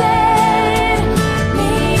lifted me.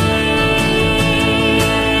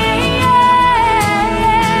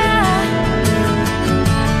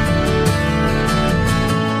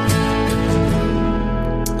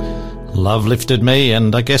 Love lifted me,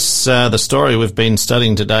 and I guess the story we've been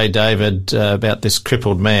studying today, David, about this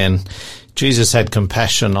crippled man, Jesus had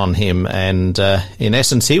compassion on him, and in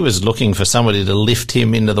essence he was looking for somebody to lift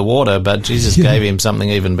him into the water, but Jesus gave him something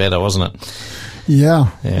even better, wasn't it?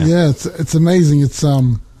 Yeah. Yeah. It's amazing. It's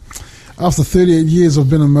after 38 years of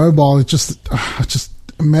being immobile, I just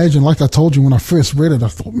imagine, like I told you when I first read it, I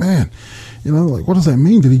thought, man, like, what does that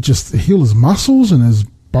mean? Did he just heal his muscles and his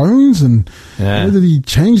bones, and did he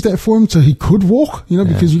change that for him so he could walk?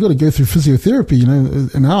 Because you got to go through physiotherapy,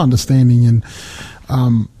 in our understanding, and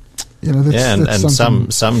that's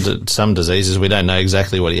some diseases we don't know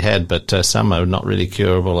exactly what he had, but some are not really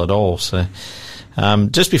curable at all. So,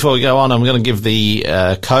 just before we go on, I'm going to give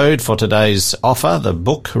the code for today's offer, the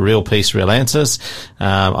book Real Peace, Real Answers.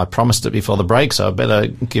 I promised it before the break, so I better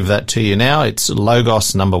give that to you now. It's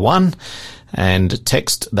Logos number 1. And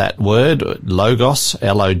text that word, Logos,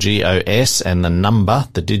 Logos, and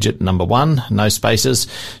the digit number 1, no spaces,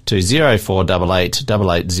 to 0488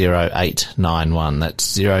 880891.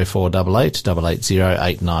 That's 0488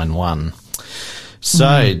 880891.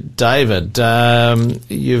 So, David,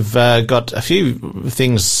 you've got a few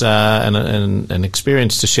things and an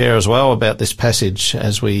experience to share as well about this passage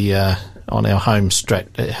as we on our home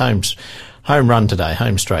run today,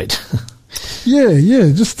 home straight. Yeah.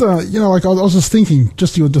 Just, like I was just thinking,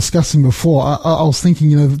 just you were discussing before, I was thinking,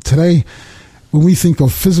 today when we think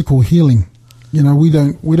of physical healing, we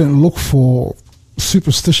don't look for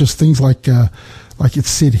superstitious things like it's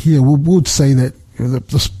said here. We would say that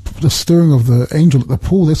the stirring of the angel at the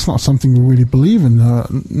pool, that's not something we really believe in,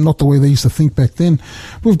 not the way they used to think back then.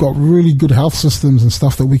 We've got really good health systems and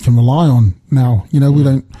stuff that we can rely on now. We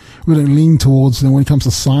don't lean towards, when it comes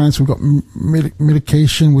to science, we've got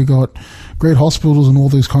medication, we've got great hospitals and all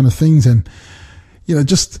those kind of things. And,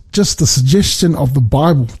 just the suggestion of the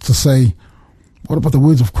Bible to say, what about the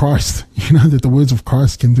words of Christ? That the words of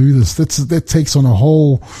Christ can do this. That takes on a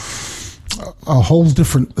whole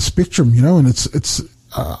different spectrum, and it's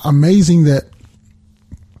amazing that,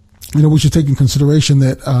 we should take in consideration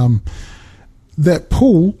that, that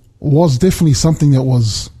pool was definitely something that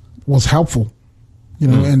was helpful,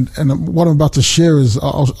 and what I'm about to share is,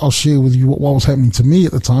 I'll share with you what was happening to me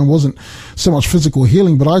at the time. It wasn't so much physical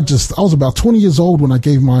healing, but I was about 20 years old when I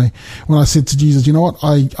said to Jesus, you know what,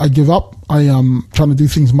 I give up. I am trying to do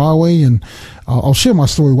things my way, and I'll share my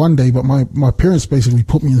story one day, but my parents basically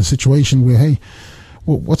put me in a situation where, hey,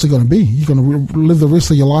 well, what's it going to be? You're going to live the rest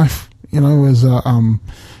of your life, as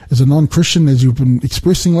a non-Christian, as you've been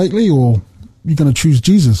expressing lately, or you're going to choose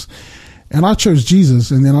Jesus? And I chose Jesus,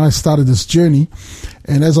 and then I started this journey.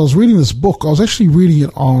 And as I was reading this book, I was actually reading it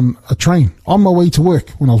on a train on my way to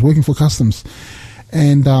work when I was working for Customs.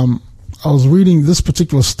 And I was reading this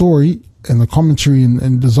particular story and the commentary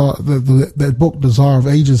and Desire, that book, Desire of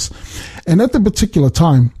Ages. And at the particular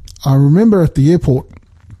time, I remember at the airport,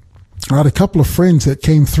 I had a couple of friends that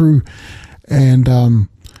came through, and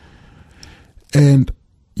they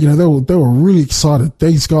were really excited.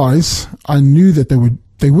 These guys, I knew that they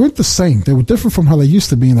weren't the same. They were different from how they used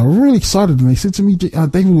to be, and they were really excited. And they said to me,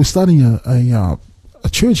 David, we're starting a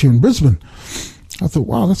church here in Brisbane. I thought,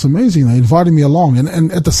 wow, that's amazing. They invited me along,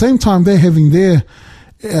 and at the same time they're having their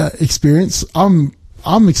experience, I'm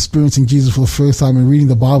I'm experiencing Jesus for the first time and reading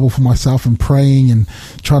the Bible for myself and praying and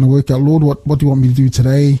trying to work out, Lord, what do you want me to do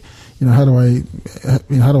today? How do I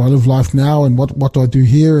live life now, and what do I do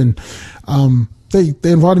here? And they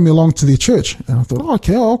invited me along to their church, and I thought,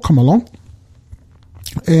 okay, I'll come along.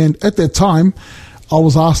 And at that time, I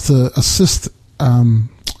was asked to assist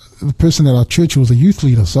the person at our church who was a youth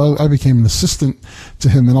leader. So I became an assistant to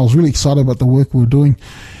him, and I was really excited about the work we were doing.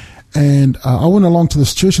 And I went along to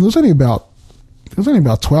this church, and there was only about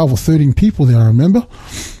 12 or 13 people there, I remember.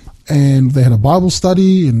 And they had a Bible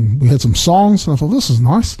study, and we had some songs, and I thought, this is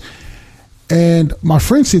nice. And my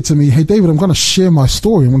friend said to me, hey, David, I'm going to share my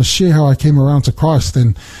story. I'm going to share how I came around to Christ.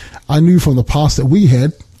 And I knew from the past that we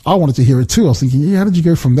had, I wanted to hear it too. I was thinking, how did you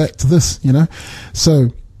go from that to this,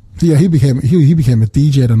 So, he became a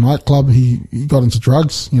DJ at a nightclub. He got into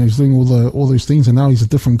drugs, he's doing all those things, and now he's a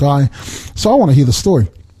different guy. So I want to hear the story.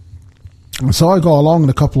 And so I go along in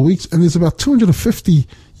a couple of weeks, and there's about 250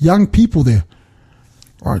 young people there.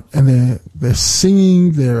 Right, and they're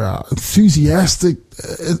singing, they're enthusiastic.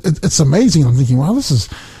 It's amazing. I'm thinking, wow, this is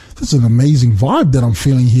an amazing vibe that I'm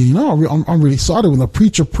feeling here. I'm really excited. When the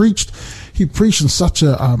preacher preached, he preached in such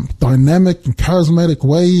a dynamic and charismatic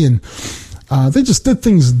way, and they just did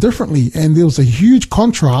things differently. And there was a huge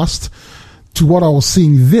contrast to what I was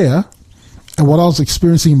seeing there and what I was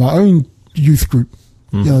experiencing in my own youth group.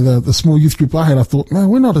 The small youth group I had. I thought, man,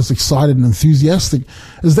 we're not as excited and enthusiastic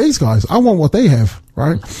as these guys. I want what they have,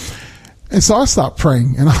 right? And so I start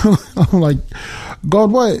praying, and I'm like,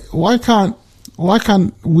 God, why can't my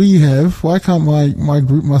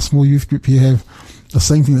group, my small youth group here have the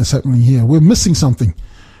same thing that's happening here? We're missing something.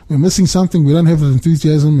 We don't have the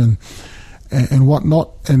enthusiasm and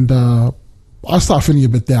whatnot. And I start feeling a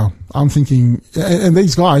bit down. I'm thinking, and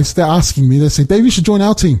these guys, they're asking me, they say, Dave, you should join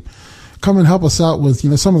our team. Come and help us out with,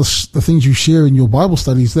 some of the things you share in your Bible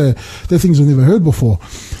studies. They're things we've never heard before.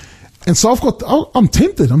 And so I'm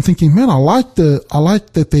tempted. I'm thinking, man, I like that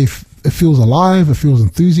it feels alive. It feels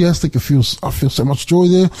enthusiastic. I feel so much joy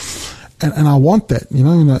there. And I want that,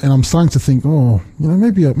 and I'm starting to think,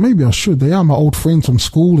 maybe I should. They are my old friends from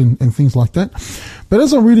school and things like that. But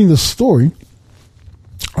as I'm reading this story,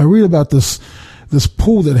 I read about this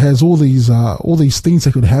pool that has all these things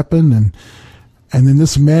that could happen, and then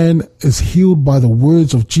this man is healed by the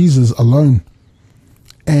words of Jesus alone.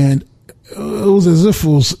 And it was as if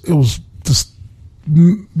it was just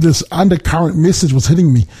this undercurrent message was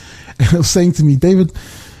hitting me. And it was saying to me, David,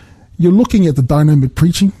 you're looking at the dynamic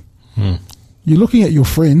preaching. You're looking at your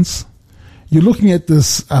friends. You're looking at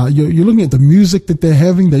this, you're looking at the music that they're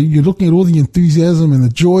having. You're looking at all the enthusiasm and the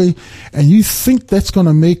joy. And you think that's going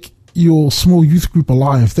to make your small youth group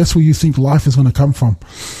alive. That's where you think life is going to come from.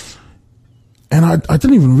 And I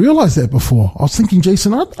didn't even realize that before. I was thinking,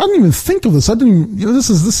 Jason, I didn't even think of this.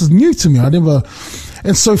 This is new to me.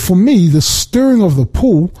 And so for me, the stirring of the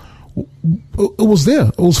pool, it was there.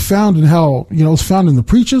 It was found in how, it was found in the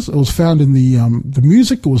preachers. It was found in the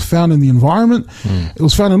music. It was found in the environment. It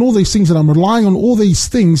was found in all these things, and I'm relying on all these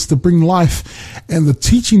things to bring life. And the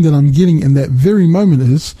teaching that I'm getting in that very moment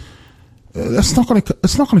is, it's not going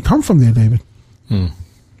to come from there, David.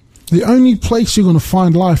 The only place you're going to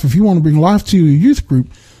find life, if you want to bring life to your youth group,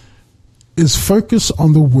 is focus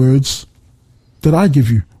on the words that I give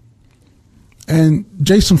you. And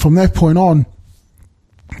Jason, from that point on,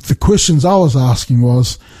 the questions I was asking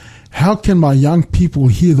was, how can my young people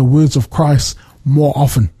hear the words of Christ more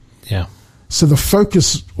often? Yeah. So the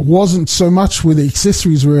focus wasn't so much where the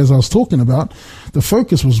accessories were, as I was talking about. The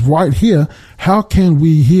focus was right here. How can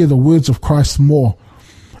we hear the words of Christ more?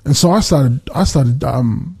 And so I started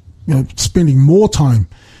spending more time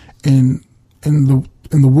in the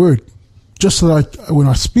Word, just so that when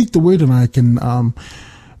I speak the Word and I can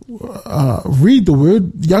read the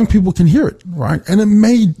Word, young people can hear it, right? And it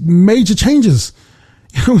made major changes.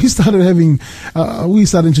 We started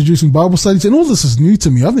introducing Bible studies, and all this is new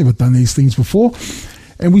to me. I've never done these things before.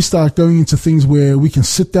 And we start going into things where we can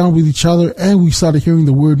sit down with each other, and we started hearing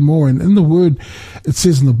the Word more. And in the Word, it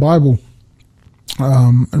says in the Bible,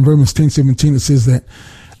 in Romans 10:17, it says that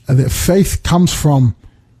faith comes from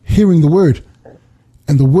hearing the Word,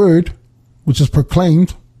 and the Word, which is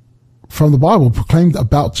proclaimed from the Bible, proclaimed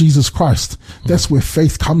about Jesus Christ. That's where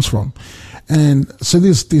faith comes from. And so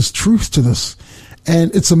there's truth to this.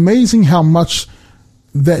 And it's amazing how much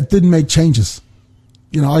that did make changes.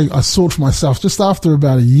 I saw it for myself. Just after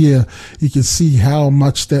about a year, you could see how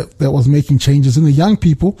much that was making changes in the young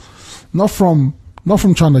people, not from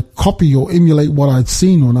trying to copy or emulate what I'd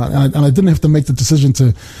seen or not. And I didn't have to make the decision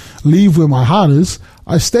to leave where my heart is.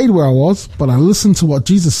 I stayed where I was, but I listened to what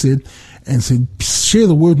Jesus said and said, share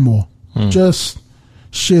the Word more. Just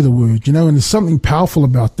share the word, and there's something powerful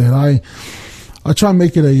about that. I try and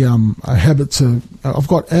make it a habit to, I've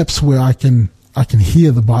got apps where I can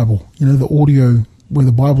hear the Bible, the audio where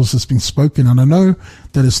the Bible's just been spoken. And I know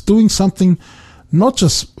that it's doing something, not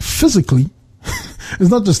just physically, it's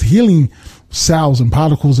not just healing cells and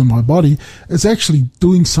particles in my body. It's actually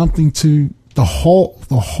doing something to the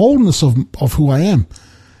wholeness of who I am.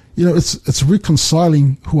 It's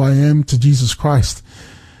reconciling who I am to Jesus Christ.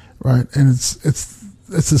 Right. And it's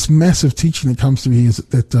this massive teaching that comes through here is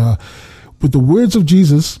that, with the words of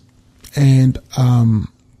Jesus and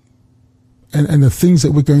the things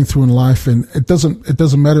that we're going through in life, and it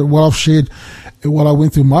doesn't matter what I've shared, what I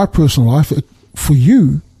went through in my personal life, for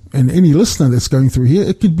you and any listener that's going through here,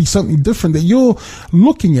 it could be something different that you're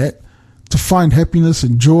looking at to find happiness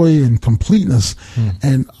and joy and completeness.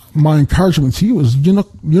 And my encouragement to you is you're not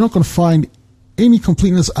going to find any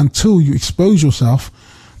completeness until you expose yourself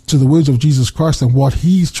to the words of Jesus Christ and what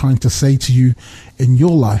he's trying to say to you in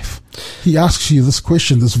your life. He asks you this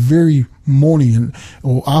question this very morning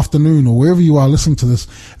or afternoon or wherever you are listening to this,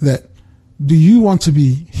 that do you want to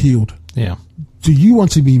be healed? Yeah. Do you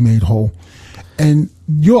want to be made whole? And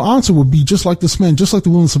your answer would be just like this man, just like the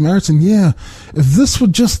woman Samaritan. Yeah. If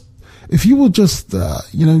you would just,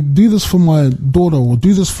 do this for my daughter or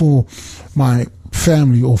do this for my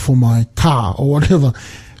family or for my car or whatever.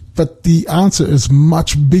 But the answer is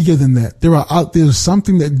much bigger than that. There's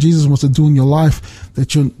something that Jesus wants to do in your life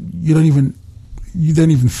that you don't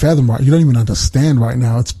even fathom right. You don't even understand right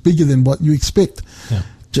now. It's bigger than what you expect. Yeah.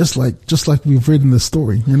 Just like we've read in the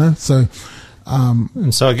story, So,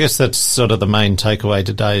 and so I guess that's sort of the main takeaway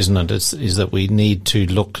today, isn't it? Is that we need to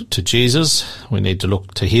look to Jesus. We need to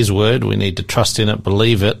look to his word. We need to trust in it,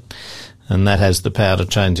 believe it, and that has the power to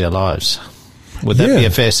change our lives. Would that be a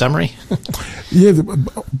fair summary? Yeah,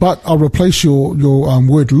 but I'll replace your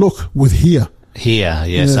word look with hear. Hear,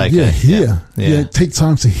 yes, okay. Yeah, hear. Yeah, take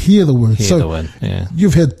time to hear the word. Hear the word, yeah.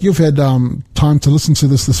 You've had time to listen to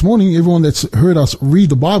this morning. Everyone that's heard us read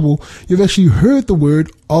the Bible, you've actually heard the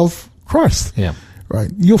word of Christ. Yeah. Right.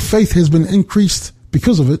 Your faith has been increased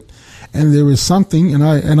because of it. And there is something,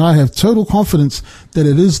 and I have total confidence that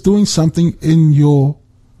it is doing something in your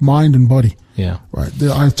mind and body. Yeah. Right.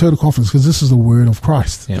 I have total confidence because this is the word of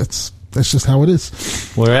Christ. Yeah. That's just how it is.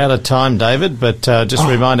 We're out of time, David, but just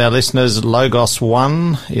remind our listeners,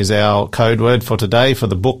 Logos1 is our code word for today for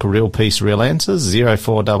the book Real Peace, Real Answers,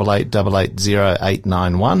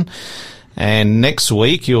 0488880891. And next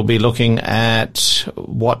week you'll be looking at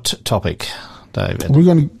what topic, David? We're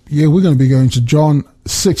going to be going to John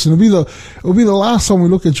 6, and it'll be the last time we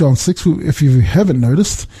look at John 6. If you haven't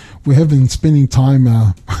noticed, we have been spending time.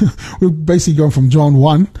 We're basically going from John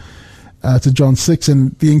 1 to John 6,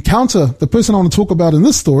 and the person I want to talk about in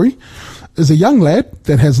this story is a young lad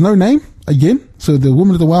that has no name. Again, so the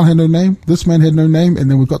woman at the well had no name. This man had no name, and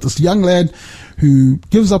then we've got this young lad who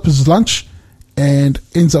gives up his lunch and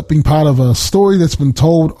ends up being part of a story that's been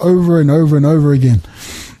told over and over and over again.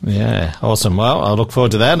 Yeah, awesome. Well, I look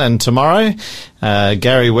forward to that. And tomorrow,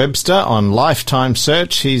 Gary Webster on Lifetime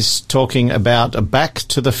Search, he's talking about Back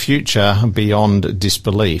to the Future Beyond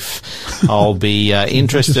Disbelief. I'll be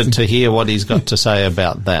interested to hear what he's got to say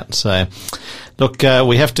about that. So, look,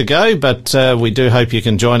 we have to go, but we do hope you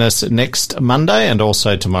can join us next Monday and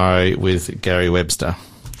also tomorrow with Gary Webster.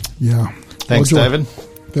 Yeah. Thanks, David.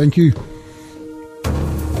 Thank you.